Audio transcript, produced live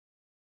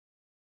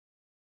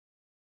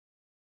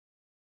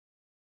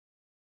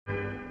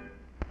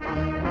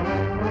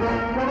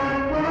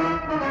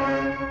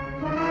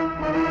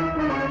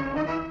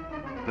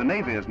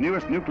Navy's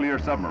newest nuclear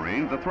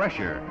submarine, the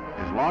Thresher,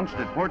 is launched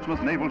at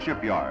Portsmouth Naval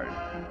Shipyard.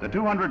 The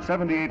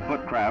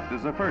 278-foot craft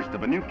is the first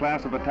of a new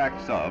class of attack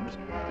subs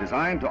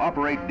designed to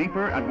operate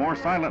deeper and more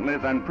silently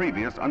than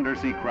previous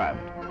undersea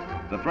craft.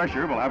 The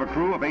Thresher will have a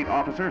crew of 8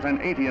 officers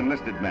and 80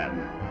 enlisted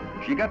men.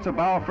 She gets a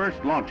bow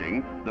first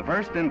launching, the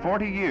first in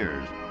 40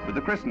 years, with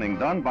the christening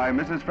done by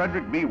Mrs.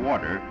 Fredrick B,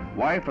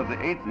 wife of the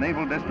 8th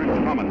Naval District's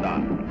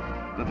Commandant.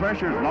 The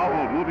Thresher's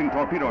novel moving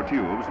torpedo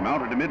tubes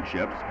mounted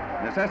amidships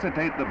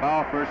necessitate the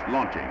bow first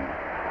launching.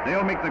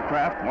 They'll make the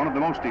craft one of the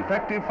most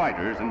effective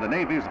fighters in the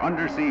Navy's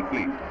undersea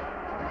fleet.